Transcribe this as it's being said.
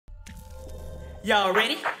Y'all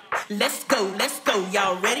ready? Let's go,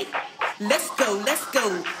 y'all ready? Let's go.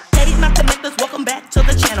 Hey, my connectors, welcome back to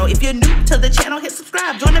the channel. If you're new to the channel, hit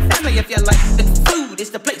subscribe, join the family. If you like the food, it's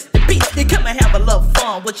the place to be. You come and have a little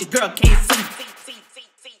fun with your girl KC.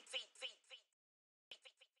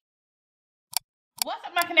 What's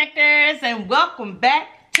up, my connectors, and welcome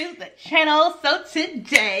back to the channel. So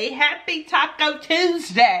today, happy Taco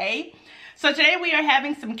Tuesday. So today we are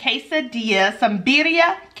having some quesadillas, some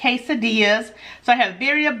birria quesadillas. So I have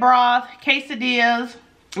birria broth, quesadillas,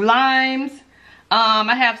 limes.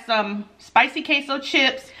 I have some spicy queso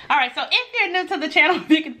chips. All right, so if you're new to the channel, if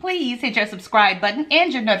you could please hit your subscribe button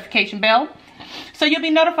and your notification bell so you'll be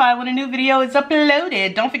notified when a new video is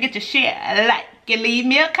uploaded. Don't forget to share, like, and leave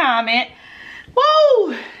me a comment.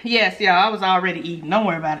 Woo! Yes, y'all, I was already eating. Don't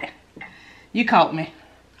worry about it. You caught me.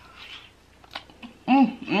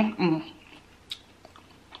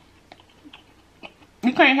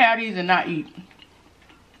 You can't have these and not eat.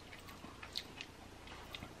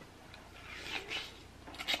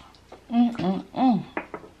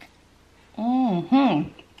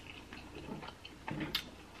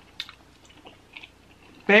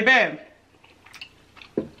 Baby.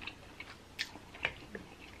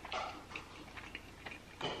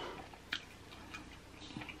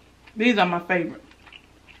 These are my favorite.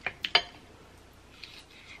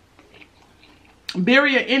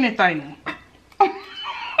 Birria anything.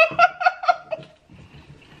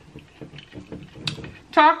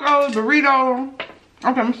 Tacos, burrito. Okay,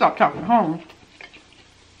 I'm gonna stop talking. Home.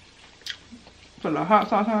 Put a little hot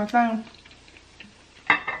sauce on the thing.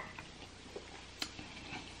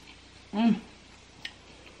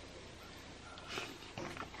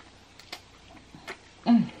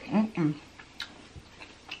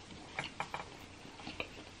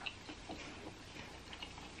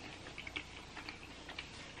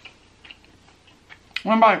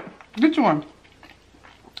 One bite. Get you one.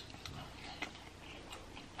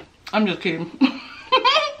 I'm just kidding.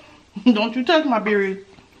 Don't you touch my birria,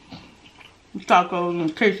 tacos,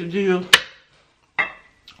 and quesadillas.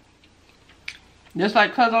 Just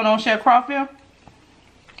like cousin on Chef Crawford.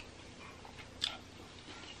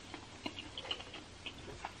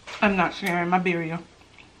 I'm not sharing my birria.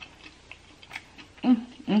 Let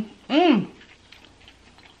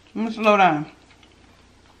me slow down.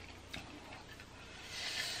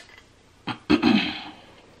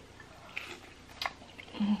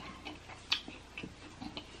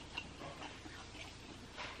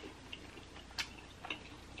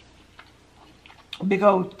 Big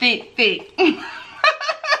old thick. I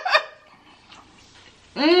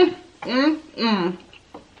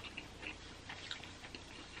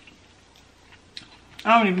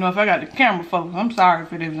don't even know if I got the camera focused. I'm sorry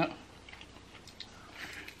if it isn't.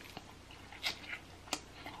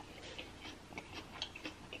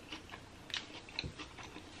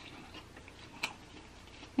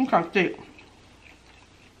 Look how thick.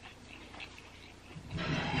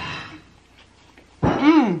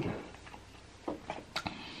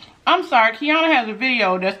 I'm sorry, KIONA has a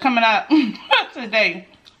video that's coming out today.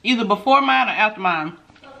 Either before mine or after mine.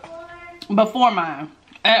 Before mine.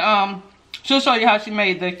 And she'll show you how she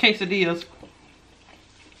made the quesadillas.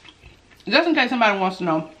 Just in case somebody wants to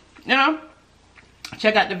know. You know?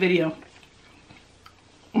 Check out the video.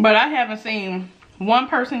 But I haven't seen one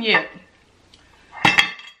person yet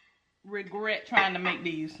regret trying to make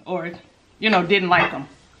these. Or, you know, didn't like them.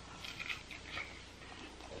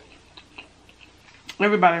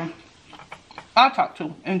 Everybody I talk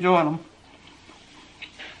to enjoy them.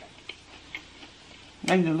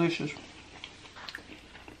 They're delicious.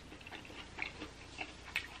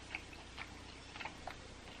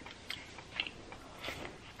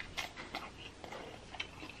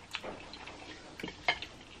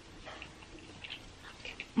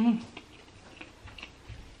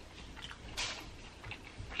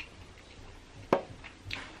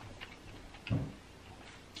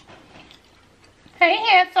 Hey,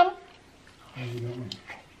 handsome. How you doing?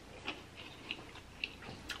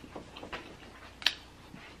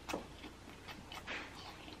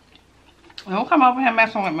 Don't come over here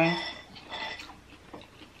messing with me.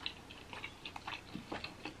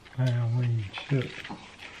 Halloween chips.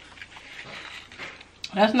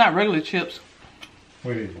 That's not regular chips.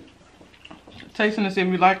 What is it? Tasting to see if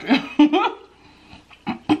you like it.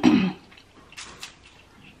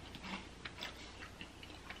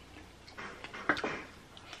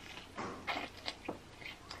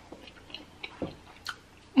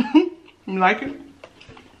 You like it?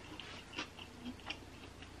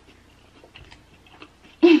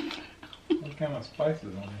 What kind of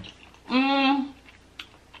spices on it?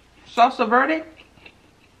 Salsa verde.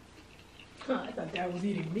 Huh, I thought that was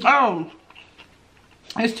eating meat. Oh,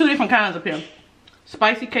 There's two different kinds up here.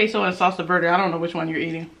 Spicy queso and salsa verde. I don't know which one you're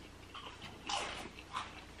eating.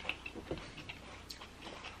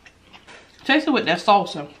 Taste it with that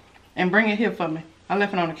salsa. And bring it here for me. I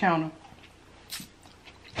left it on the counter.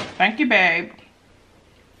 Thank you, babe.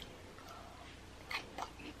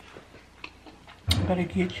 Better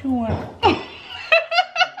get you one.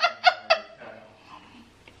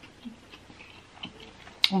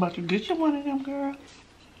 I'm about to get you one of them, girl.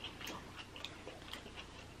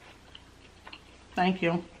 Thank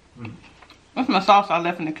you. That's my sauce I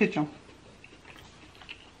left in the kitchen.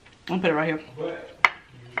 I'll put it right here.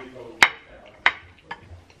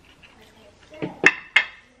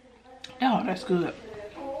 Oh, that's good.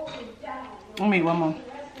 Let me eat one more.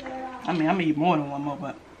 I mean, I'm gonna eat more than one more,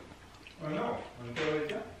 but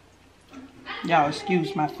y'all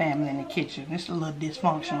excuse my family in the kitchen. It's a little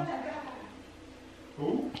dysfunctional.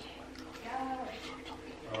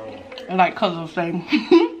 Like cause of saying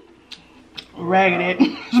ragged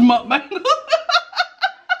mukbang.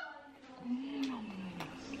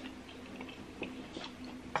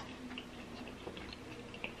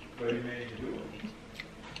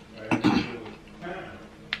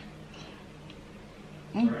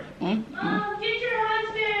 Mom, get your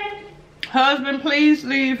husband. Husband, please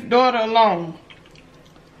leave daughter alone.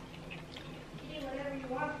 Eat whatever you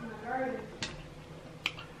want from the garden.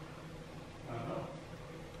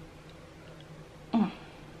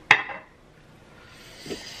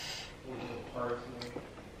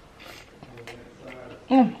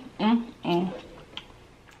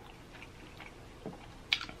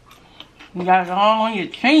 You got it all on your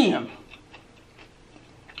chin.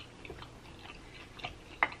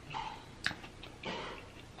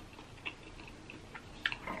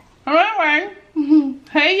 Alright,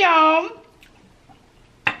 hey y'all.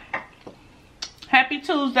 Happy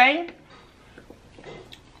Tuesday.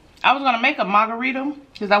 I was gonna make a margarita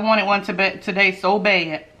because I wanted one today so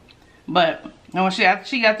bad, but when she got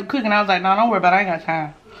to cooking, I was like, no, don't worry about it. I ain't got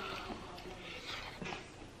time.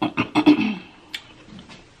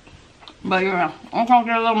 But yeah, I'm gonna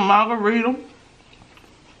get a little margarita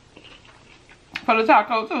for the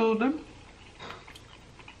Taco Tuesday.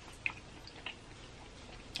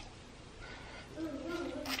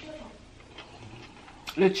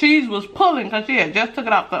 The cheese was pulling because she had just took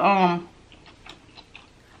it out the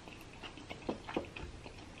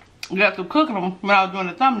you got to cooking them when I was doing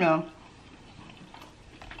the thumbnail.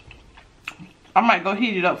 I might go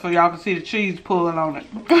heat it up so y'all can see the cheese pulling on it.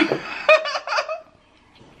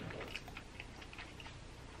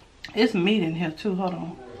 It's meat in here too. Hold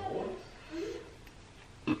on.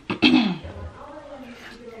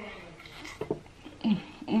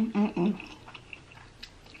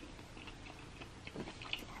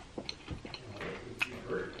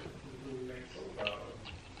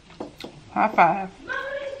 High five.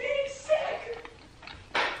 Mommy's being sick.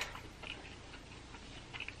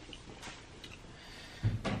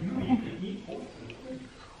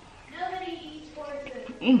 Nobody eats horses.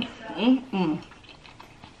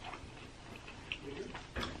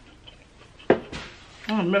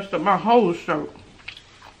 I messed up my whole shirt.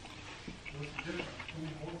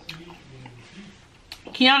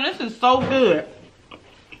 KIONA, this is so good.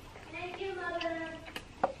 Thank you, Mother.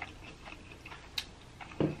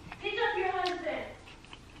 Pick up your husband.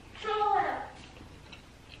 Troll him.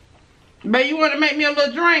 Babe, you want to make me a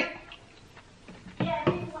little drink? Yeah,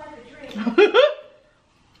 he's like a drink.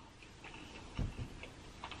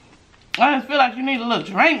 I just feel like you need a little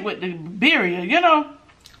drink with the birria, you know?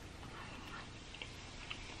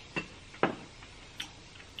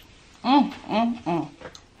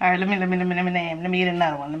 All right, let me get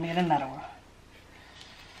another one.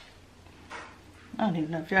 I don't even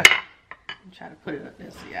know if y'all can try to put it up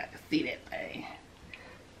there so y'all can see that thing.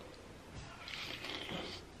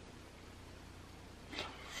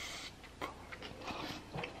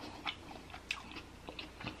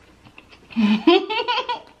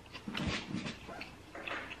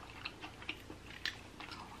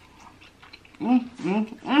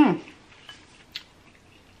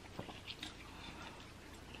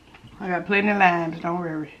 I got plenty of lines, don't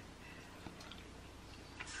worry.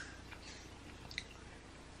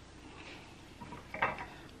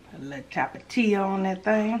 Put a little tapatio on that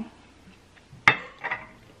thing.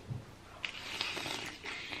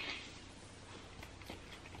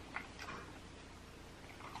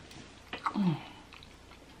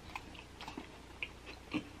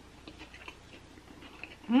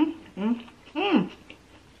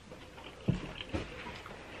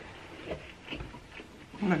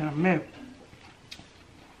 Look at a mess.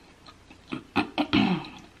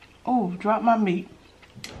 Oh, drop my meat.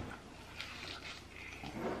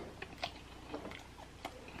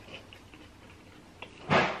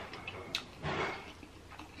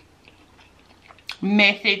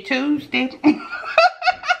 Messy Tuesday.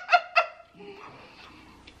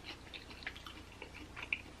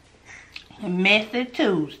 Messy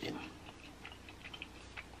Tuesday.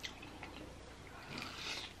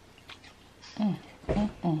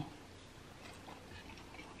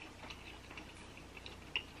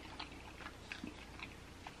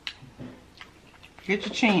 Get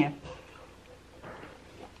your chin.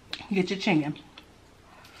 Get your chin.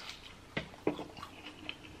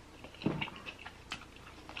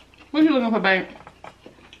 What you looking for, babe?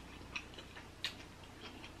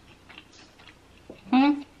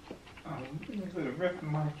 I'm looking for the rest of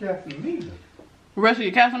my Casamigos. The rest of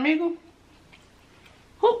your Casamigo?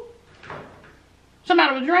 Who?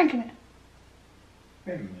 Somebody was drinking it.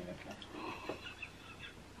 Wait a minute.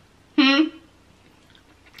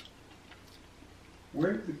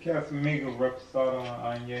 Where's the Casamigo Reposado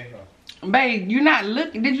on Añejo? Babe, you not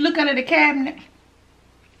looking. Did you look under the cabinet?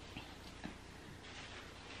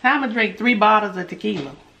 I'm gonna drink 3 bottles of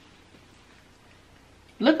tequila.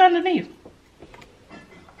 Look underneath.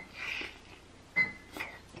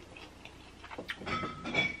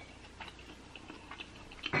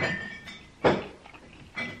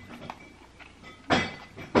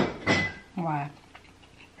 Why?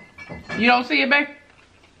 You don't see it, babe?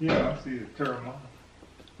 Yeah, I see the Terramana.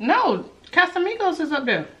 No, Casamigos is up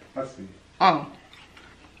there. I see it. Oh.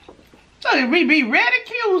 So we be ready to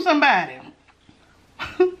kill somebody.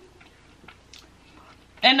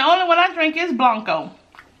 And the only one I drink is Blanco.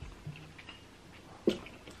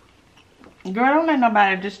 Girl, don't let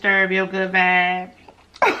nobody disturb your good vibe.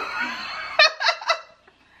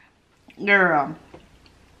 Girl.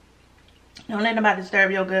 Don't let nobody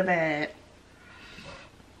disturb your good vibe.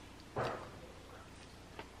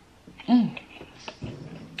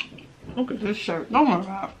 Look at this shirt. Don't worry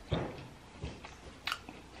about it.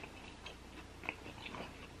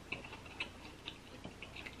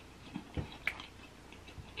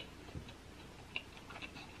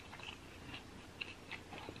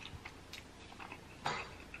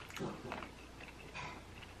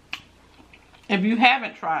 If you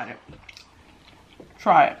haven't tried it,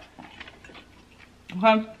 try it.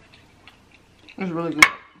 Okay? It's really good.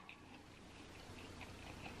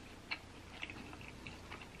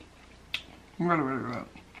 Really, really good.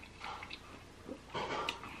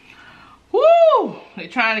 Woo! They're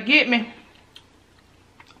trying to get me. I'm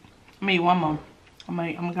gonna eat one more. I'm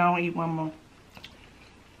gonna eat one more.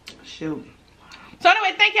 Shoot. So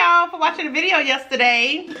anyway, thank y'all for watching the video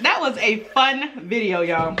yesterday. That was a fun video,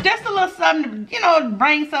 y'all. Just a little something, you know,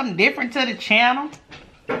 bring something different to the channel.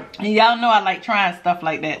 And y'all know I like trying stuff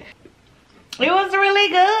like that. It was really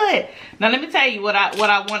good. Now let me tell you what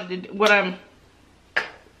I wanted to do,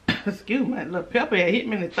 excuse me, little pepper had hit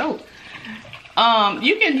me in the throat.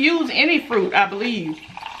 You can use any fruit, I believe.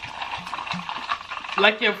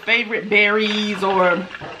 Like your favorite berries or...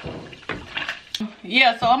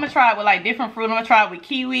 Yeah, so I'm gonna try it with like different fruit. I'm gonna try it with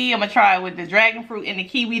kiwi. I'm gonna try it with the dragon fruit and the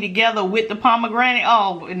kiwi together with the pomegranate.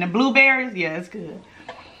 Oh, and the blueberries. Yeah, it's good.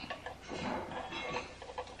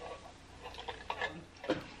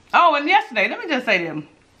 Oh, and yesterday, let me just say to them.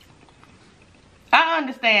 I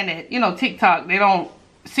understand that, you know, TikTok, they don't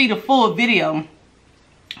see the full video.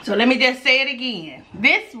 So let me just say it again.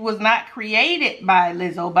 This was not created by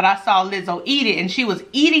Lizzo, but I saw Lizzo eat it, and she was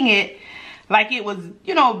eating it like it was,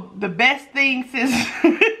 you know, the best thing since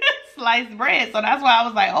sliced bread. So that's why I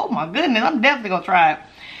was like, oh my goodness, I'm definitely gonna try it.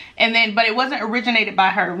 And then, but it wasn't originated by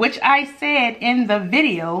her, which I said in the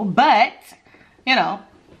video, but, you know,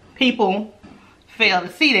 people fail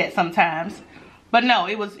to see that sometimes. But no,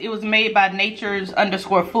 it was made by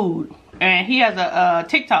natures_food. And he has a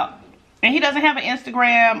TikTok. And he doesn't have an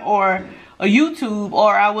Instagram or a YouTube,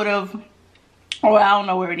 or I would have, or I don't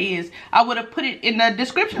know where it is. I would have put it in the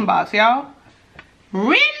description box, y'all.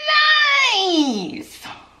 Really nice.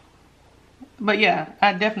 But yeah,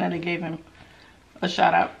 I definitely gave him a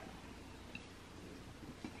shout out.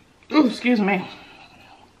 Ooh, excuse me.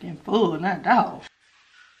 Getting full, not dog.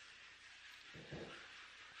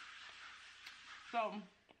 So,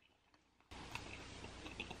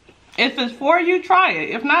 if it's for you, try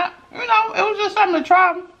it. If not, you know, it was just something to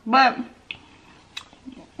try. But,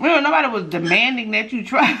 you know, nobody was demanding that you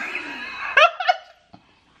try.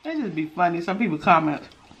 That just be funny. Some people comment.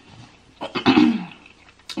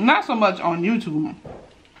 Not so much on YouTube.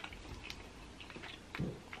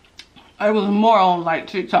 It was more on like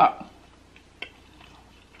TikTok.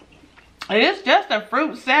 It's just a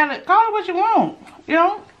fruit salad. Call it what you want. You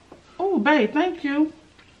know? Oh, babe, thank you.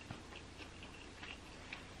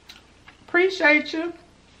 Appreciate you.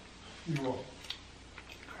 You're welcome.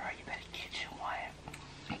 Girl, you better get you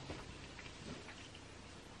one.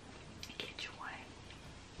 Get you one.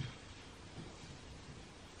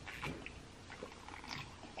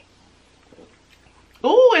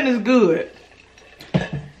 Ooh, and it's good.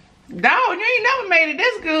 Dog, you ain't never made it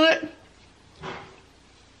this good.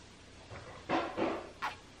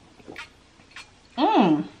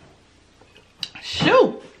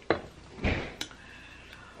 Shoot.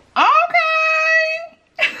 Okay.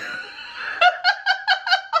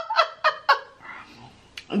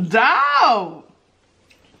 Dog.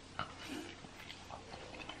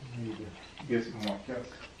 Need to get some more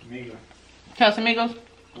Casamigos. Casamigos?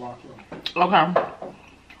 Guaco. Okay.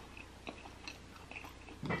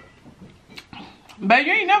 But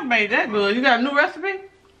you ain't never made that good. You got a new recipe?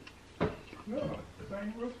 No,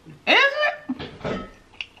 same recipe. Is it?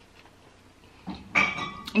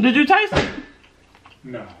 Did you taste it?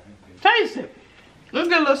 No, I didn't Taste it. Let's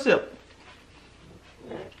get a little sip.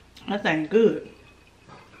 That thing good.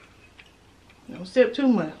 Don't sip too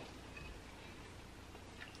much.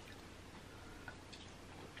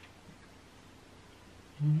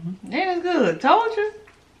 That is good. Told you.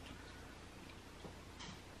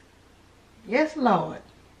 Yes, Lord.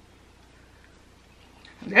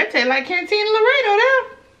 That tastes like Cantina Laredo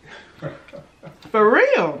there. For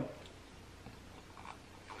real.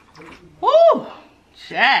 Woo!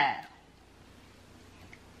 Child.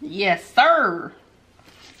 Yes, sir.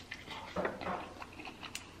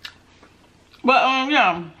 But,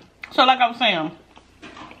 yeah. So, like I was saying,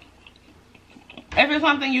 if it's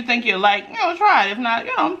something you think you like, you know, try it. If not,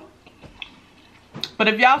 you know. But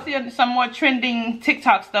if y'all see some more trending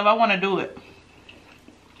TikTok stuff, I want to do it.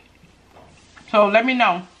 So, let me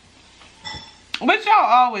know. Which y'all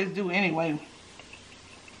always do anyway.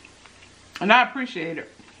 And I appreciate it.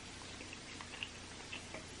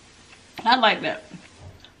 I like that.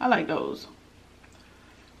 I like those.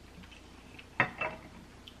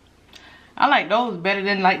 I like those better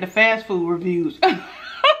than like the fast food reviews.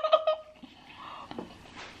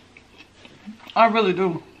 I really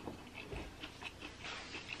do.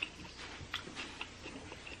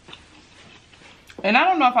 And I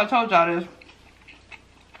don't know if I told y'all this.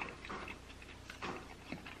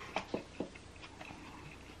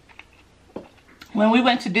 When we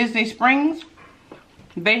went to Disney Springs,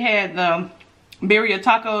 they had the birria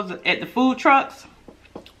tacos at the food trucks.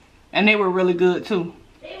 And they were really good too.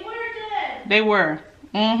 They were good. They were.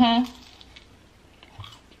 Mm-hmm.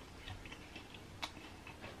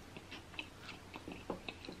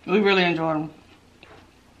 We really enjoyed them.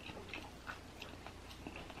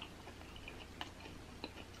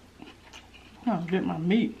 I'll get my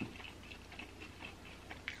meat.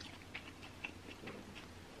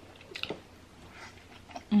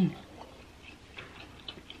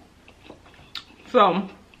 So,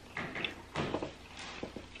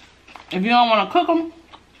 if you don't want to cook them,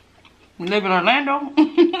 you live in Orlando.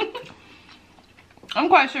 I'm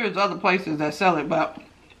quite sure there's other places that sell it, but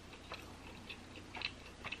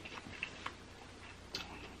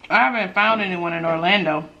I haven't found anyone in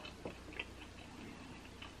Orlando.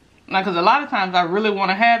 Like, cause a lot of times I really want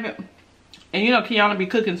to have it, and you know, KIONA be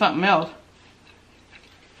cooking something else.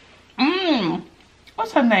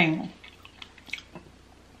 What's her name?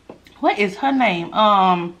 What is her name?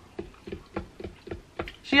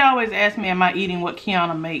 She always asks me, am I eating what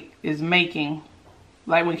KIONA is making?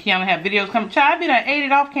 Like when KIONA have videos come, child, I be done ate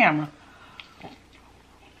it off camera.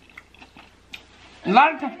 A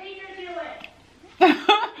lot of times.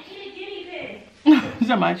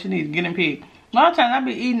 Somebody, she needs guinea pig. A lot of times I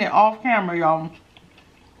be eating it off camera, y'all.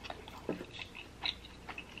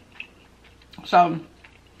 So,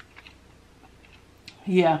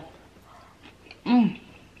 yeah.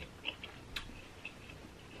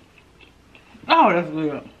 Oh, that's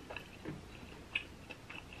good.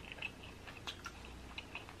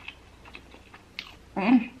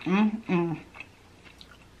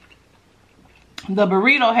 The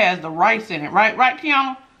burrito has the rice in it, right? Right,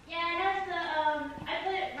 KIONA? Yeah, it has the, I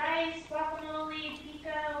put rice, guacamole,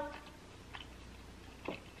 pico.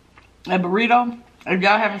 A burrito. If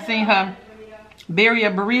y'all haven't seen her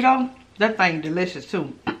birria burrito, that thing delicious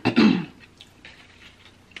too.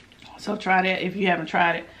 So try that if you haven't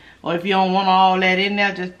tried it. Or if you don't want all that in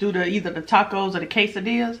there, just do either the tacos or the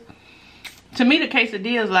quesadillas. To me, the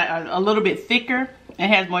quesadilla is like a little bit thicker. It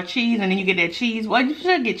has more cheese, and then you get that cheese. Well, you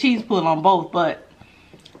should get cheese pulled on both, but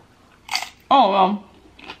oh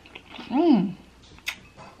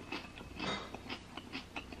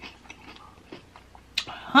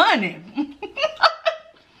honey.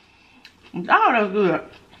 Oh, that's good.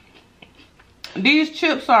 These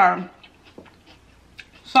chips are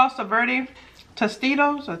salsa verde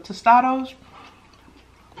tostitos or tostados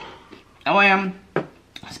and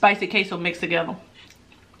spicy queso mixed together.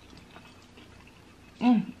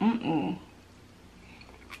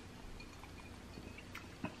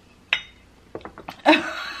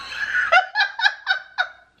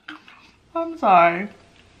 sorry.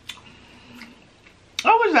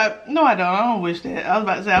 No, I don't. I don't wish that. I was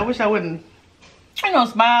about to say, I wish I wouldn't, you know,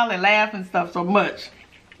 smile and laugh and stuff so much.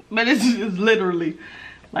 But it's literally,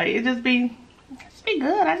 like, it just be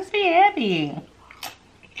good. I just be happy. I'm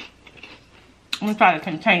gonna try to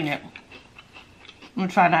contain it. I'm gonna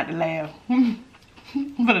try not to laugh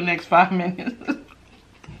for the next 5 minutes.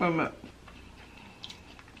 Let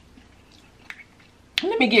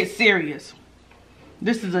me get serious.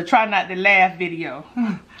 This is a try not to laugh video.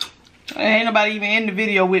 Ain't nobody even in the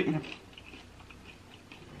video with me.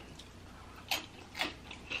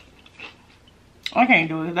 I can't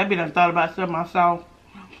do it. I be done thought about stuff myself.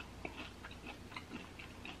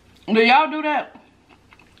 Do y'all do that?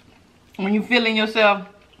 When you feeling yourself,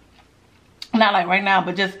 not like right now,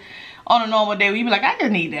 but just on a normal day where you be like, I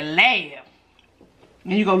just need to laugh.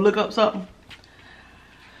 And you go look up something.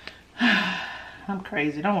 I'm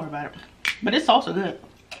crazy. Don't worry about it. But it's also good.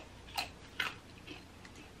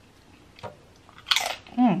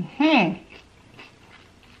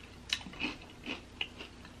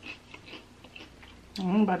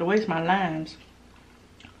 I'm about to waste my limes.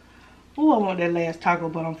 Ooh, I want that last taco,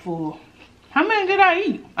 but I'm full. How many did I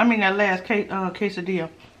eat? I mean, that last quesadilla.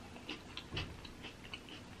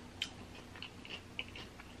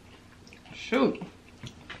 Shoot.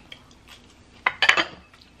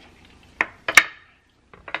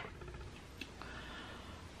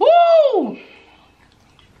 Woo!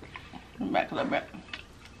 Back a little bit.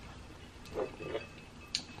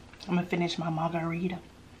 I'm gonna finish my margarita.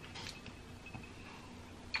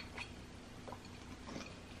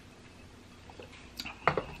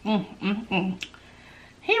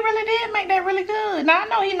 He really did make that really good. Now I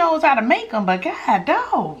know he knows how to make them, but God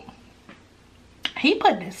dog, he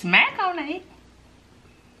put the smack on it.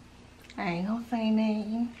 I ain't gonna say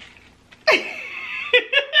name.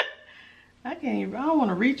 I don't want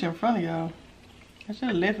to reach in front of y'all. I should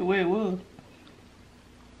have left it where it was.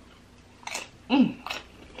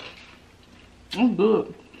 It's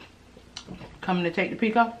good. Coming to take the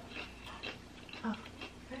peak off? Oh,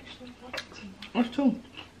 actually, What's two?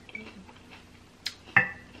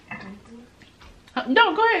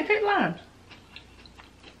 No, go ahead, take limes.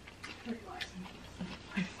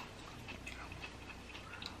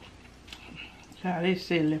 God, they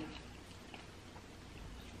silly.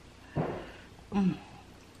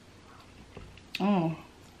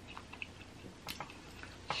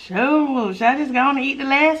 Sure, should I just go on and eat the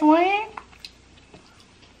last one?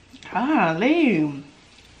 Golly.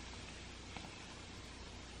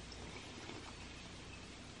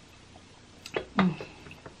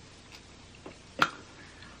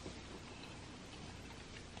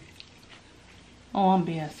 Oh, I'm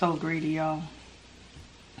being so greedy, y'all.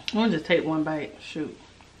 I'm gonna just take one bite. Shoot.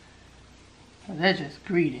 That's just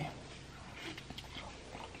greedy.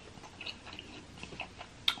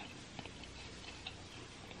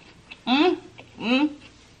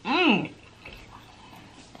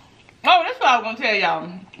 Oh, that's what I was gonna tell y'all.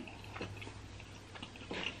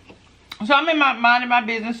 So I'm in minding my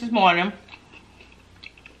business this morning.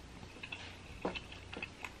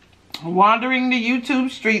 Wandering the YouTube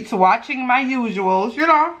streets, watching my usuals, you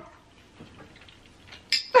know.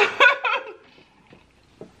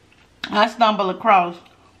 I stumble across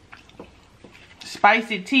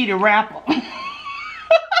Spicy Tea the Rapper.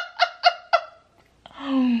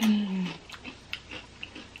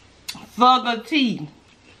 Thugger Tea.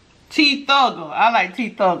 Tea Thugger. I like Tea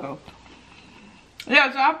Thugger.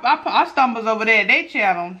 Yeah, so I stumbles over there at their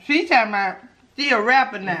channel. She talking about she a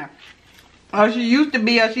rapper now. Or she used to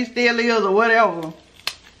be, or she still is, or whatever.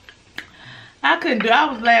 I couldn't do it.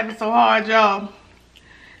 I was laughing so hard, y'all.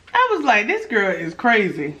 I was like, this girl is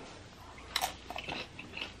crazy.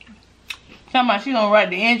 Talking about she gonna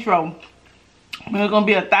write the intro. But it's gonna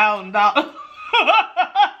be $1,000.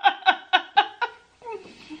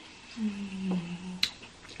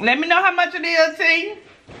 Let me know how much it is, T.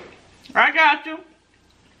 I got you.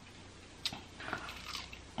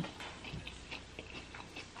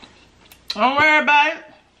 Don't worry about it.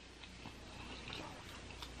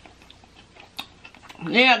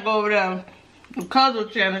 Yeah, go over there. The Cuddle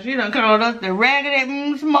channel. She done called us the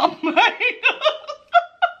raggedy small who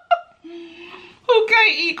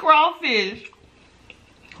can't eat crawfish.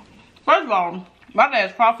 First of all, my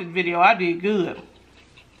last crawfish video, I did good.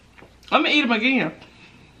 I'm gonna eat them again.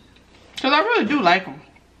 Because I really do like them.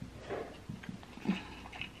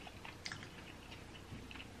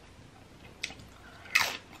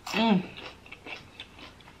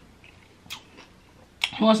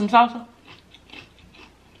 You want some salsa?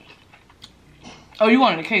 Oh, you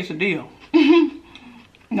wanted a quesadilla.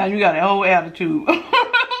 Now you got a whole attitude.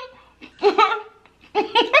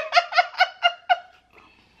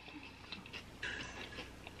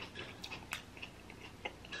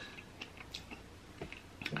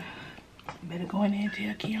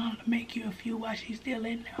 tell KIONA to make you a few while she's still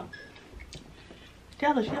in there.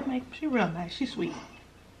 Tell her she'll make them. She real nice. She's sweet.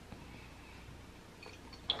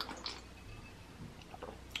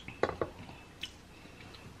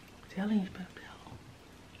 Tell her you better tell.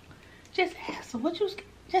 Just ask her. What you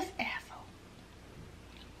just ask her.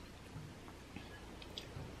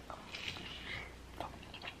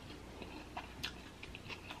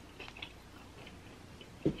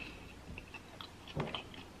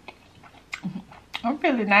 I'm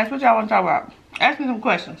feeling nice. What y'all want to talk about? Ask me some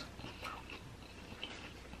questions.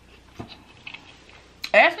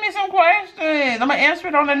 Ask me some questions. I'm going to answer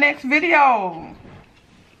it on the next video.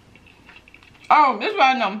 Oh, this is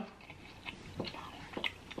what I know.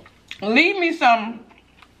 Leave me some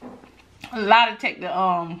lie detector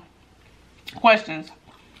questions.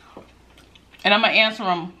 And I'm going to answer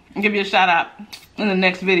them and give you a shout out in the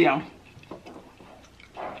next video.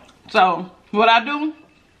 So, what I do,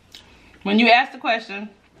 when you ask the question,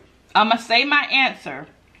 I'm going to say my answer.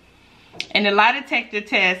 And the lie detector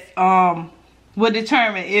test will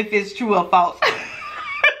determine if it's true or false.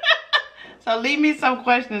 So leave me some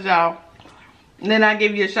questions, y'all. And then I'll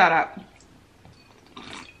give you a shout out.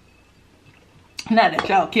 Not that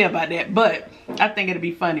y'all care about that, but I think it'll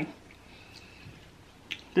be funny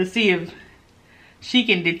to see if she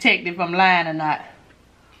can detect if I'm lying or not.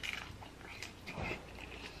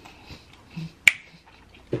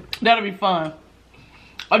 That'll be fun.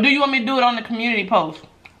 Or do you want me to do it on the community post?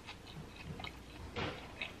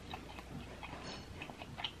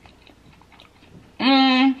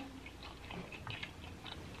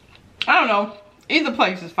 I don't know. Either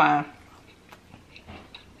place is fine.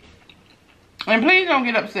 And please don't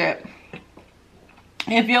get upset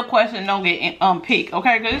if your question don't get picked,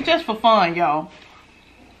 okay? Because it's just for fun, y'all.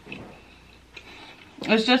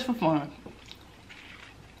 It's just for fun.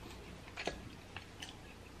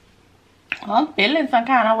 I'm feeling some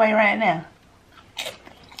kind of way right now.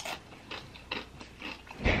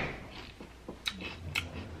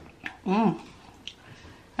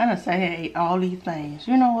 I done say I ate all these things.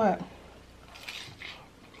 You know what?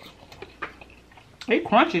 They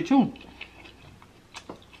crunchy too.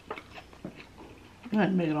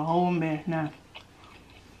 I'm making a whole mess now.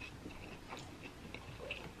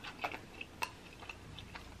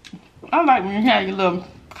 I like when you have your little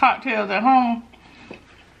cocktails at home.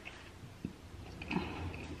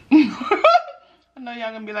 I know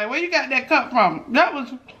y'all gonna be like, where you got that cup from? That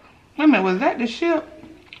was, wait a minute, was that the ship?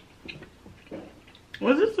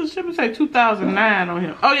 Was this the ship? It say 2009 on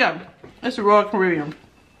here. Oh yeah, it's a Royal Caribbean.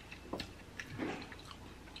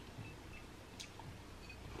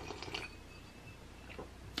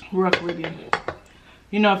 Royal Caribbean.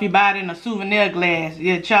 You know, if you buy it in a souvenir glass,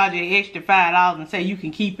 they'll charge you an extra $5 and say you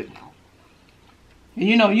can keep it. And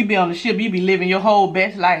you know, you be on the ship, you be living your whole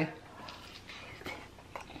best life.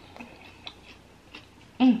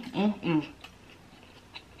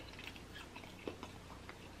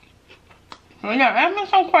 So yeah, ask me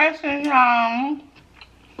some questions, y'all.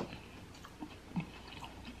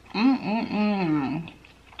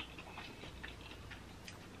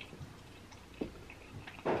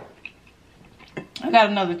 I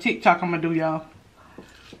got another TikTok I'm gonna do, y'all.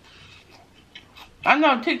 I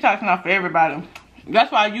know TikTok's not for everybody.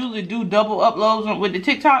 That's why I usually do double uploads with the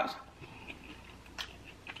TikToks.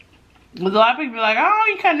 Because a lot of people be like, oh,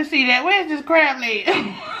 you kind of see that. Where's this crab leg?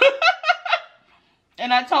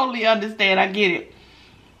 And I totally understand. I get it.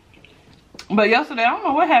 But yesterday, I don't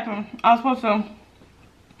know what happened. I was supposed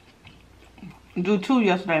to do 2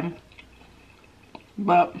 yesterday.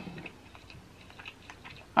 But,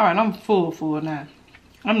 alright, I'm full now.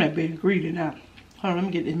 I'm not being greedy now. Hold on, let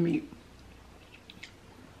me get this meat.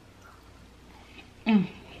 Let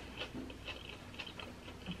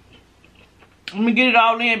me get it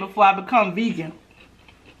all in before I become vegan.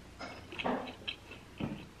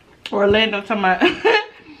 Orlando talking about,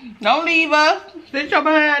 don't leave us. Sit your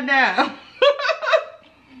behind down.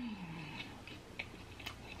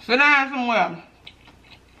 Sit down somewhere.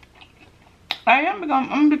 I'm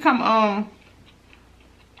gonna become a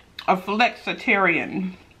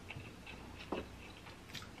flexitarian.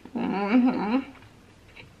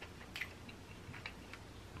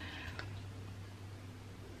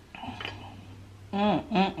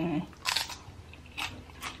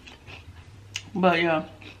 But yeah.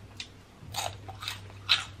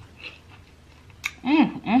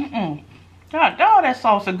 God, oh, that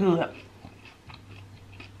sauce is good.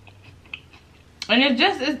 And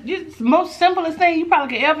it's the most simplest thing you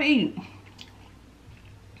probably could ever eat.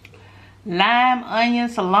 Lime, onion,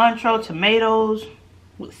 cilantro, tomatoes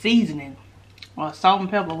with seasoning. Or salt and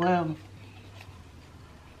pepper, whatever.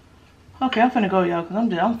 Okay, I'm finna go, y'all,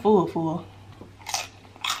 because I'm full.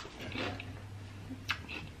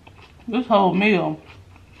 This whole meal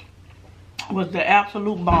was the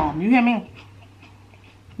absolute bomb. You hear me?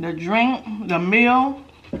 The drink, the meal.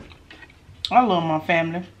 I love my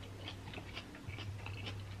family.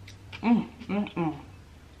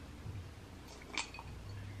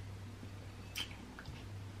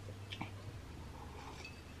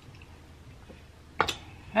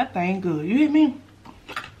 That thing good. You hear me?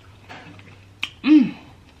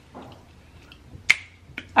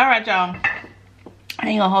 Alright, y'all. I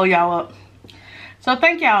ain't gonna hold y'all up. So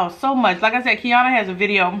thank y'all so much. Like I said, KIONA has a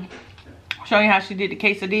video showing how she did the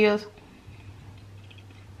quesadillas.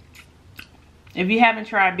 If you haven't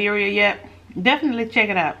tried Birria yet, definitely check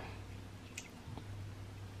it out.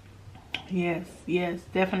 Yes, yes,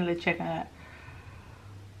 definitely check it out.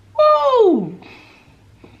 Woo!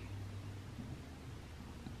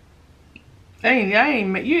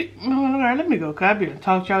 Let me go, cause I better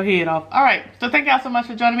talk y'all head off. Alright, so thank y'all so much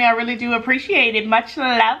for joining me. I really do appreciate it. Much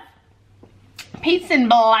love. Peace and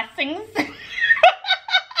blessings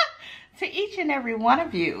to each and every one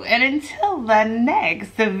of you. And until the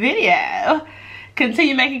next video,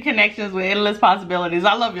 continue making connections with endless possibilities.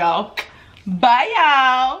 I love y'all. Bye,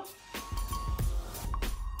 y'all.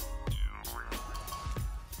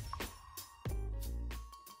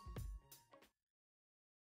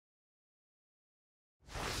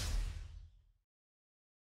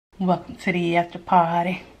 Welcome to the after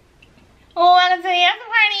party. Welcome to the after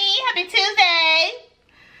party. Happy Tuesday.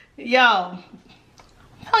 Yo, I'm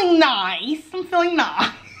feeling nice. I'm feeling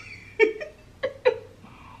nice.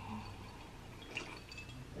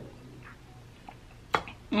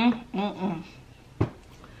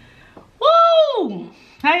 Woo!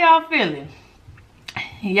 How y'all feeling?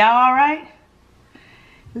 Y'all alright?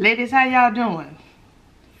 Ladies, how y'all doing?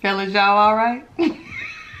 Fellas, y'all alright?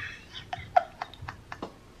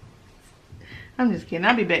 I'm just kidding.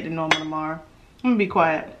 I'll be back to normal tomorrow. I'm gonna be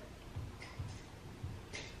quiet.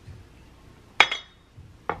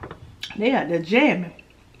 They out there jamming.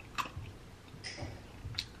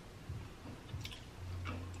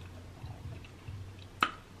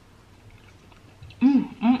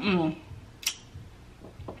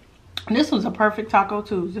 This was a perfect Taco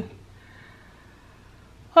Tuesday.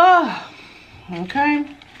 Oh, okay.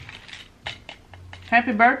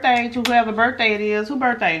 Happy birthday to whoever birthday it is. Who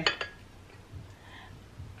birthday?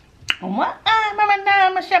 What?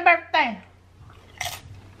 It's your birthday.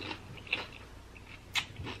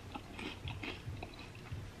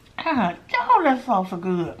 God, oh, that sauce is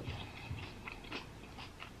good.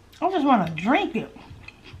 I just want to drink it.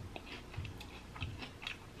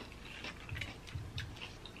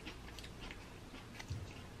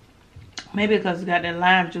 Maybe because it's got that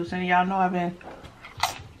lime juice in it. Y'all know I've been...